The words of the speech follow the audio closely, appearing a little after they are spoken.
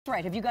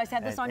Right. Have you guys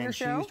had this on your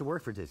show? She used to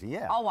work for Disney,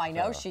 yeah. Oh, I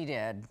know she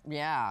did.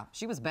 Yeah.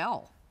 She was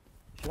Belle.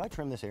 Should I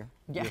trim this hair?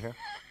 Yeah. Your hair?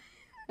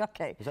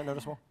 Okay. Is that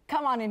noticeable?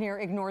 Come on in here.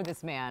 Ignore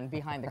this man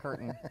behind the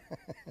curtain.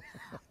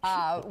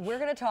 We're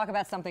going to talk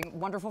about something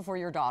wonderful for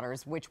your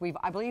daughters, which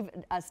I believe,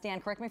 Stan,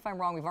 correct me if I'm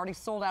wrong, we've already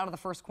sold out of the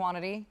first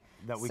quantity.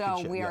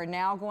 So we are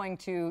now going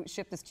to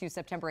ship this to you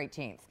September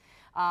 18th.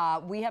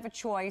 We have a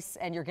choice,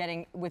 and you're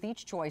getting, with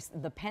each choice,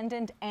 the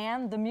pendant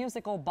and the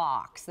musical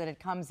box that it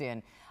comes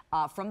in.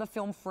 From the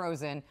film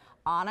Frozen,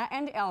 Anna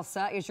and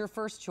Elsa is your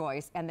first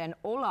choice, and then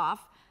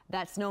Olaf,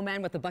 that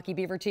snowman with the Bucky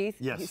Beaver teeth,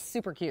 he's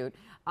super cute,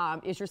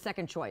 is your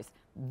second choice.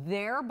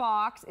 Their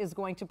box is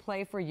going to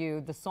play for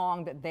you the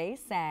song that they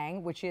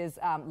sang, which is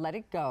Let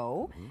It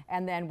Go,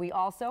 and then we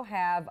also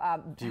have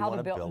Do You Want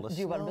to Build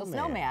a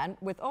Snowman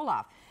with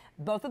Olaf.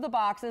 Both of the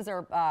boxes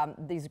are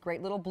these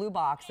great little blue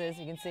boxes.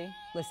 You can see,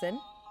 listen.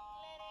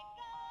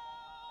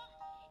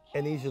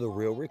 And these are the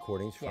real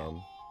recordings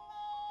from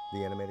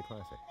the animated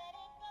classic.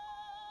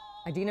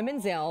 Idina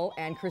Menzel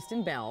and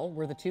Kristen Bell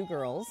were the two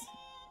girls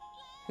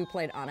who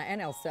played Anna and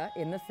Elsa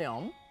in the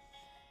film.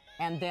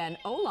 And then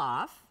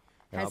Olaf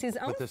has his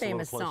own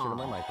famous song. To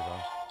my microphone.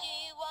 Do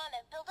you want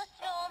to build a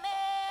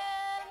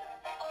snowman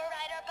or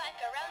ride our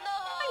bike around the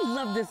hall?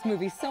 I love this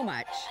movie so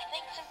much.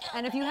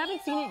 And if you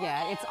haven't seen it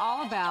yet, it's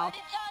all about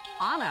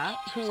Anna,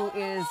 who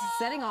is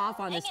setting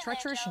off on this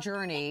treacherous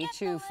journey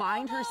to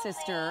find her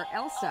sister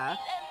Elsa.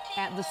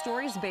 And the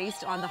story's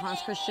based on the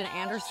Hans Christian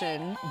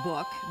Andersen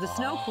book, The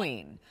Snow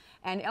Queen.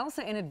 And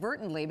Elsa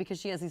inadvertently, because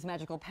she has these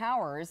magical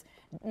powers,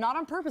 not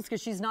on purpose,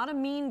 because she's not a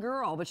mean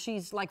girl, but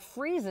she's like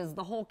freezes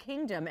the whole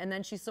kingdom, and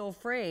then she's so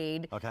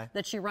afraid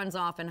that she runs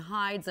off and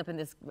hides up in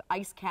this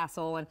ice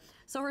castle. And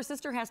so her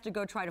sister has to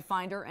go try to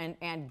find her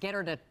and get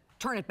her to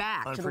turn it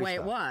back to the way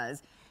it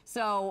was.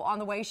 So on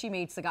the way, she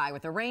meets the guy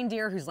with the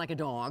reindeer who's like a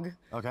dog.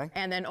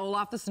 And then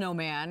Olaf the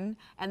snowman.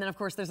 And then, of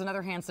course, there's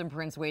another handsome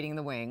prince waiting in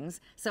the wings.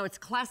 So it's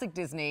classic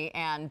Disney.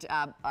 And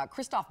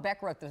Christoph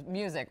Beck wrote the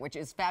music, which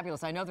is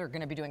fabulous. I know they're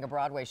going to be doing a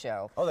Broadway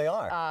show. Oh, they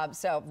are?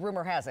 So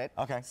rumor has it.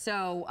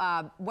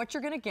 So what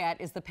you're going to get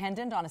is the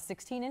pendant on a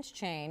 16-inch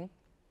chain.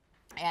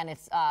 And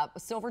it's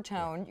silver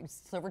tone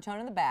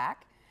in the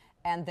back.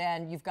 And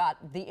then you've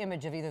got the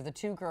image of either the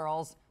two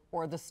girls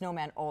or the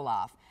snowman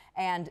Olaf.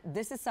 And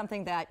this is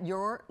something that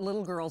your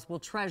little girls will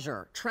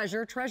treasure,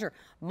 treasure, treasure.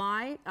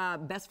 My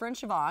best friend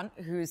Siobhan,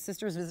 whose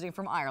sister is visiting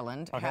from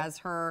Ireland, has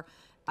her,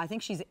 I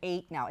think she's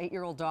 8 now,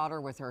 8-year-old daughter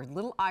with her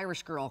little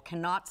Irish girl,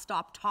 cannot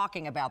stop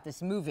talking about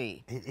this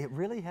movie. It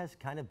really has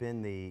kind of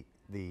been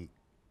the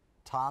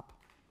top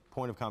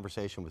point of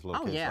conversation with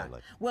little kids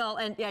lately. Well,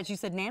 and as you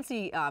said,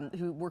 Nancy,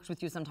 who works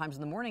with you sometimes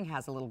in the morning,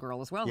 has a little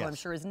girl as well, who I'm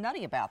sure is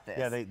nutty about this.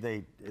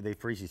 Yeah, they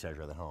freeze each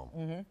other at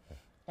home.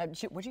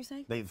 What'd you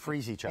say? They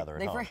freeze each other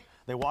at home.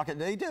 They walk it.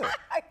 They do.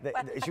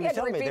 She was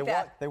telling me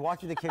they walk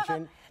to the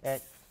kitchen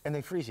and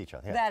they freeze each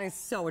other. That is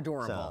so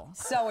adorable.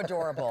 So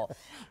adorable.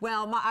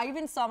 Well, I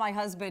even saw my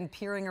husband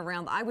peering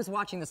around. I was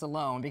watching this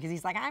alone because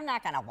he's like, I'm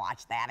not going to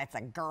watch that. It's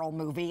a girl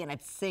movie and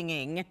it's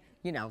singing,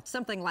 you know,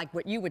 something like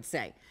what you would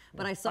say.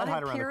 But I saw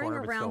him peering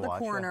around the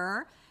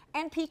corner.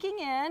 And peeking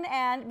in,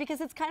 and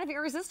because it's kind of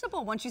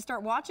irresistible once you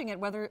start watching it,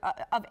 whether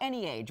of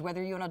any age,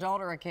 whether you're an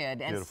adult or a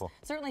kid. And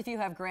certainly if you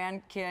have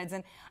grandkids.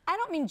 And I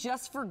don't mean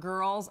just for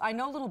girls. I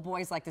know little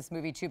boys like this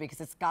movie too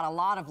because it's got a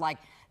lot of like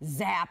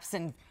zaps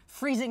and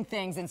freezing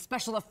things and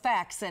special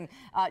effects and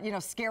you know,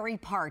 scary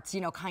parts,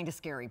 you know, kind of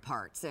scary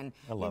parts, and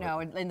you know,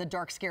 in the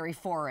dark scary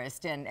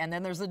forest, and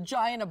then there's a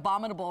giant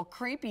abominable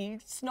creepy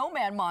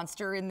snowman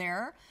monster in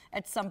there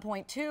at some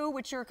point too,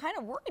 which you're kind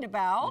of worried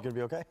about. You gonna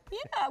be okay?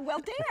 Yeah, well,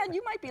 Dan,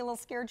 you might be a little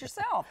scared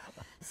yourself.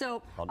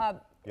 So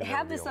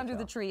have this under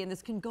the tree, and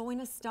this can go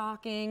in a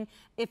stocking.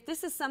 If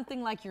this is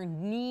something like your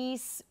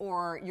niece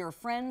or your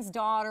friend's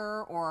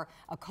daughter or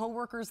a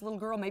coworker's little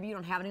girl, maybe you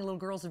don't have any little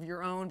girls of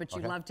your own, but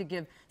you love to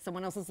give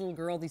someone else's little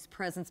girl these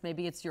presents.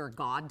 Maybe it's your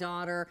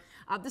goddaughter.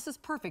 This is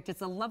perfect.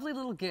 It's a lovely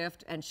little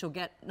gift, and she'll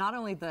get not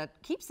only the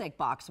keepsake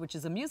box, which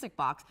is a music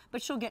box,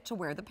 but she'll get to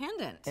wear the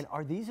pendant. And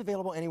are these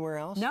available anywhere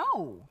else?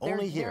 No.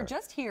 Only here? They're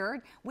just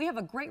here. We have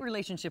a great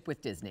relationship with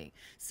Disney.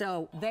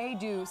 So they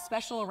do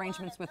special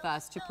arrangements with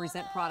us to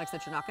present products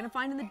that you're not going to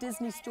find in the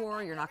Disney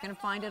store. You're not going to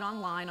find it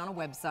online on a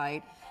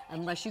website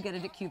unless you get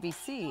it at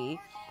QVC.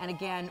 And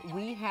again,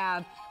 we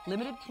have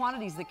limited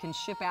quantities that can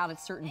ship out at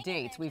certain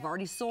dates. We've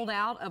already sold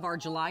out of our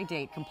July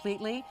date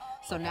completely.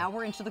 So now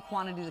we're into the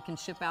quantity that can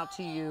ship out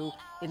to you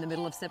in the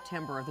middle of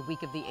September, of the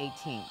week of the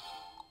 18th.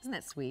 Isn't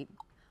that sweet?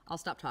 I'll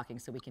stop talking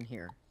so we can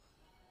hear.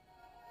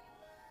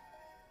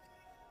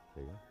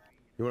 There you go.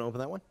 You want to open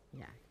that one?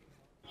 Yeah.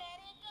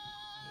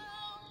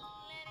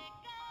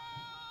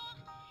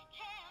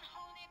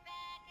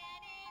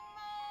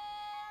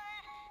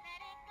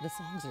 The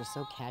songs are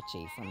so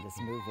catchy from this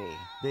movie.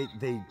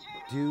 They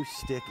do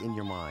stick in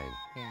your mind.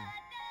 Yeah.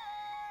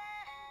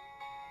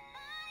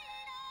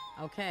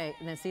 Okay,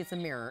 and then see, it's a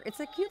mirror. It's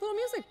a cute little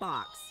music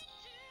box.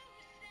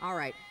 All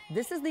right,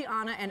 this is the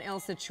Anna and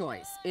Elsa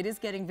choice. It is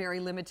getting very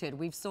limited.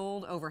 We've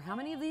sold over how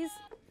many of these?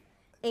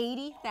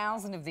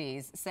 80,000 of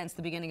these since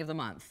the beginning of the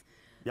month.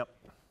 Yep.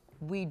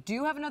 We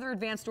do have another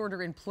advanced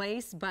order in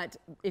place, but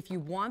if you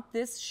want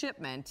this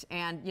shipment,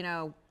 and you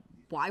know,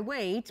 why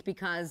wait?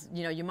 Because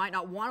you know you might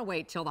not want to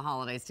wait till the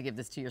holidays to give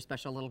this to your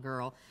special little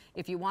girl.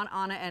 If you want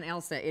Anna and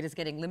Elsa, it is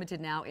getting limited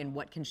now in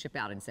what can ship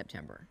out in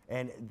September.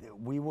 And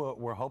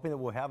we're hoping that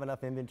we'll have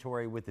enough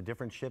inventory with the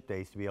different ship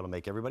dates to be able to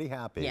make everybody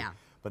happy. Yeah.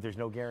 But there's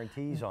no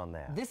guarantees on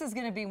that. This is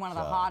going to be one of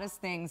the hottest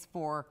things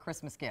for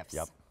Christmas gifts,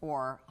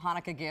 or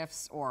Hanukkah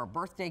gifts, or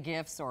birthday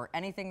gifts, or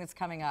anything that's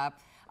coming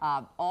up.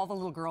 All the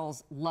little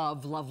girls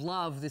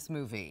love this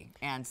movie,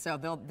 and so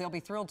they'll be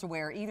thrilled to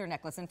wear either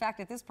necklace. In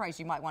fact, at this price,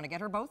 you might want to get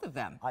her both of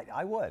them.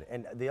 I would.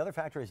 And the other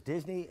factor is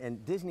Disney,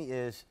 and Disney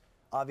is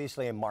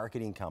obviously a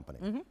marketing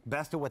company.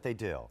 Best at what they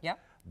do. Yep.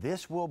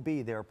 This will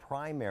be their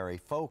primary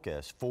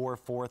focus for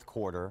fourth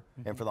quarter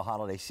and for the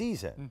holiday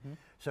season.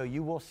 So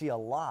you will see a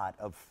lot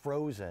of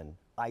Frozen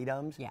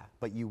items,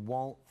 but you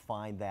won't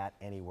find that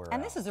anywhere else.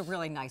 And this is a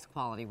really nice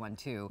quality one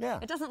too. Yeah,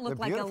 it doesn't look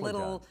like a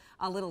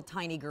little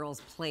tiny girl's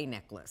play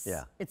necklace.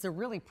 Yeah. It's a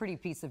really pretty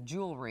piece of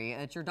jewelry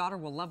that your daughter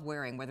will love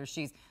wearing, whether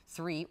she's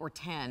 3 or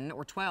 10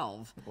 or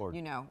 12, or,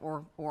 you know,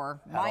 or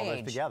my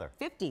age. Together.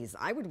 50s.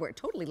 I would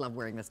totally love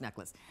wearing this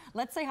necklace.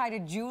 Let's say hi to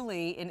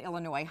Julie in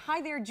Illinois.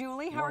 Hi there,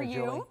 Julie. How are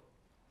you? Julie.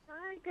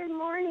 Hi, good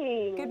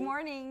morning. Good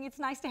morning. It's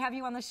nice to have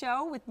you on the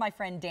show with my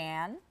friend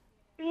Dan.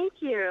 Thank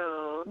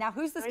you. Now,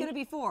 who's this going to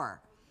be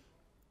for?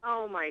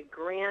 Oh, my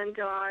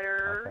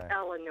granddaughter,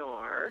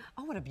 Eleanor.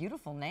 Oh, what a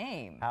beautiful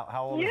name.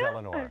 How old is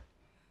Eleanor?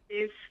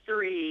 She's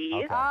 3.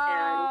 Okay.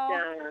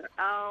 And,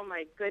 oh,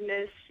 my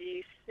goodness,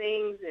 she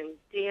sings and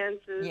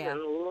dances and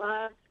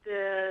loves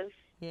this.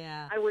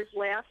 Yeah. I was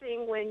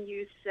laughing when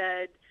you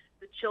said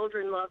the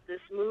children love this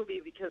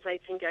movie because I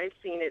think I've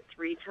seen it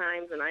 3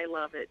 times and I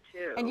love it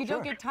too. And you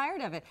don't get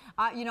tired of it.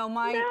 You know,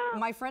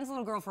 my friend's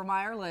little girl from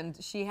Ireland,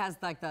 she has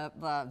like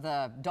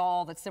the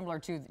doll that's similar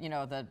to, you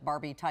know, the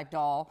Barbie type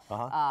doll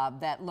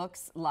that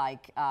looks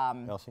like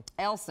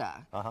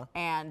Elsa.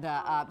 And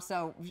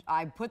so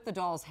I put the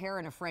doll's hair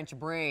in a French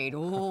braid.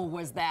 Oh,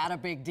 was that a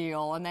big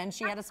deal? And then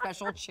she had a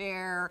special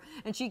chair,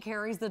 and she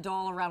carries the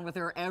doll around with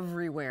her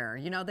everywhere.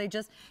 You know,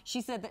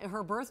 she said that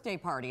her birthday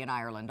party in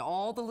Ireland,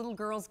 all the little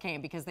girls came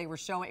because they were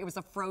showing, it was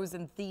a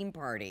Frozen theme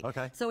party.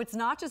 Okay. So it's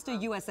not just a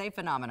USA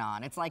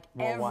phenomenon. It's like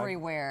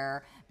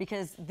everywhere,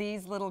 because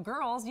these little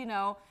girls, you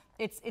know,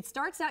 it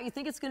starts out, you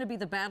think it's going to be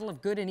the battle of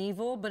good and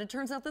evil, but it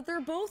turns out that they're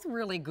both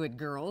really good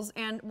girls,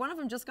 and one of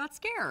them just got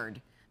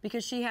scared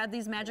because she had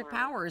these magic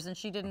powers and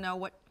she didn't know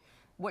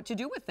what to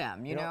do with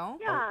them, you know?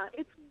 Yeah,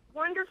 it's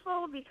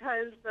wonderful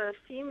because the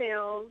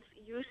females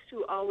used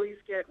to always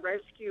get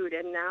rescued,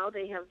 and now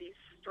they have these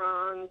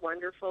strong,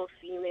 wonderful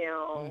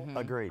female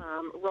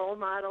role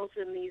models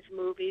in these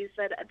movies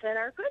that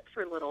are good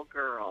for little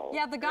girls.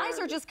 Yeah, the guys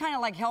are just kind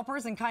of like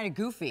helpers and kind of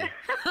goofy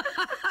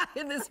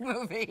in this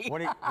movie.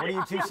 What are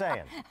you two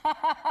saying?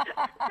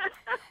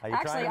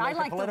 Actually, I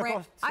like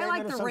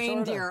the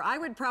reindeer. I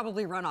would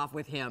probably run off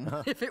with him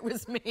if it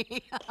was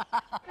me.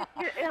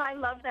 And I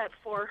love that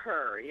for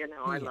her, you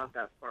know. I love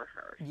that for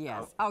her.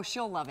 Yes. So. Oh,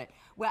 she'll love it.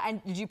 Well,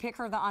 and did you pick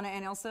her the Anna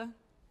and Elsa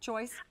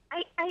choice?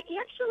 I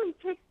actually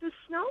picked the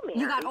snowman.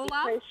 You got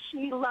Olaf? Because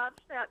she loves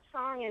that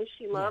song and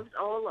she loves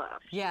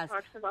Olaf. She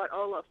talks about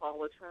Olaf all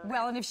the time.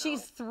 Well, and if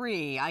she's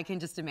 3, I can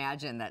just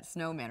imagine that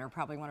snowmen are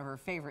probably one of her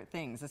favorite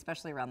things,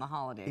 especially around the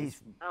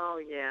holidays.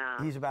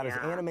 He's about as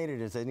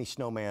animated as any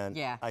snowman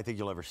I think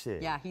you'll ever see.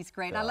 Yeah, he's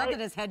great. So. I love that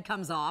his head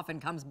comes off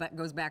and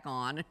goes back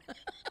on.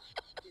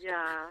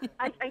 Yeah,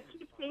 I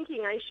keep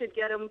thinking I should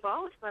get them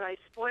both, but I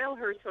spoil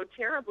her so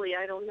terribly,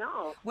 I don't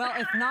know. Well,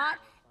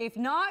 if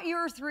not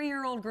your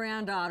 3-year-old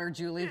granddaughter,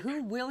 Julie,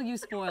 who will you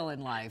spoil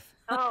in life?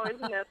 Oh,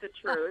 isn't that the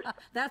truth?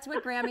 That's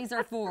what Grammys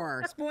are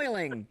for,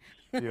 spoiling.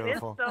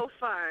 Beautiful. It's so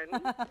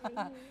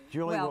fun.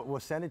 Julie, we'll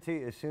send it to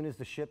you as soon as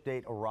the ship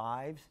date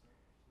arrives.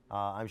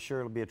 I'm sure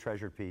it'll be a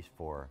treasured piece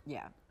for her.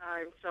 Yeah.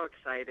 I'm so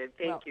excited.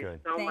 Thank you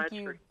so much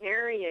for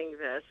carrying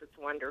this. It's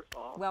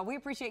wonderful. Well, we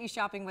appreciate you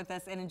shopping with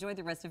us, and enjoy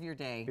the rest of your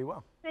day. Be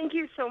well. Thank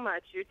you so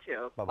much. You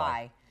too. Bye-bye.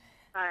 Bye.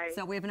 Bye.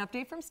 So we have an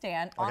update from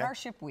Stan on our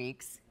ship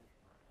weeks.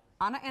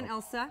 Anna and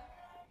Elsa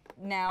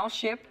now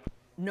ship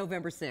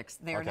November 6th.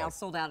 They are now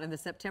sold out in the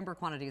September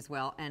quantity as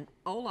well. And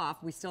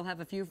Olaf, we still have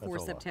a few for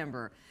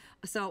September.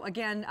 So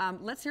again,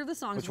 let's hear the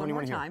songs one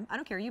more time. I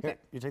don't care, you pick.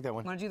 You take that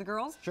one. Want to do the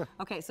girls? Sure.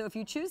 Okay, so if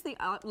you choose the,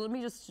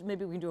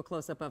 maybe we can do a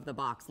close-up of the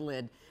box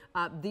lid.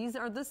 These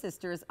are the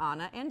sisters,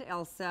 Anna and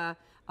Elsa.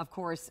 Of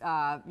course,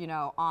 you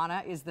know,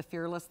 Anna is the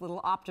fearless little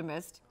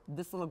optimist.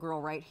 This little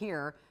girl right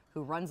here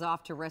who runs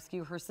off to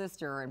rescue her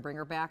sister and bring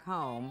her back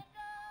home.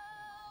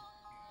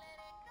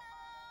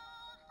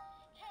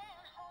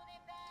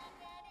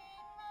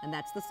 And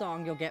that's the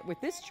song you'll get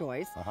with this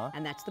choice.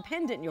 And that's the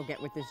pendant you'll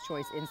get with this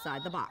choice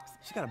inside the box.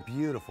 She's got a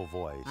beautiful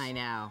voice. I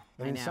know.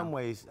 And in some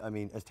ways, I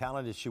mean, as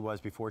talented as she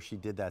was before she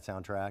did that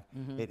soundtrack,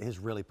 it has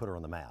really put her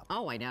on the map.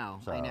 Oh, I know.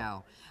 So. I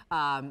know.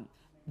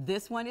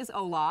 This one is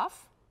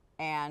Olaf,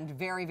 and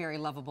very, very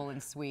lovable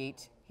and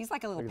sweet. He's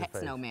like a little pet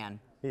snowman.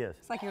 He is.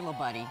 It's like your little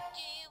buddy. Do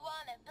you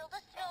want to build a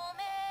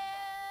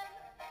snowman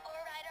or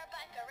ride our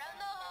bike around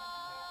the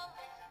hall?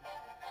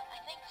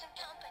 I think some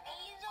company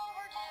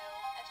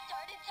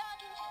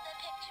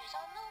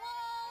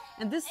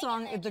And this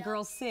song, the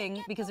girls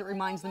sing because it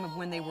reminds them of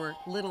when they were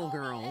little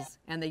girls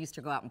and they used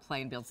to go out and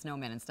play and build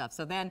snowmen and stuff.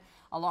 So then,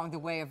 along the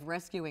way of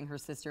rescuing her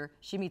sister,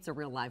 she meets a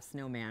real live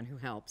snowman who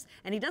helps.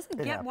 And he doesn't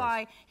get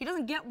why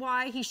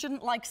he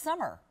shouldn't like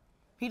summer.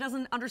 He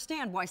doesn't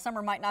understand why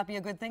summer might not be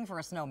a good thing for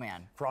a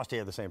snowman. Frosty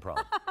had the same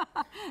problem.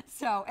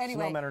 So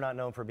anyway. Snowmen are not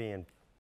known for being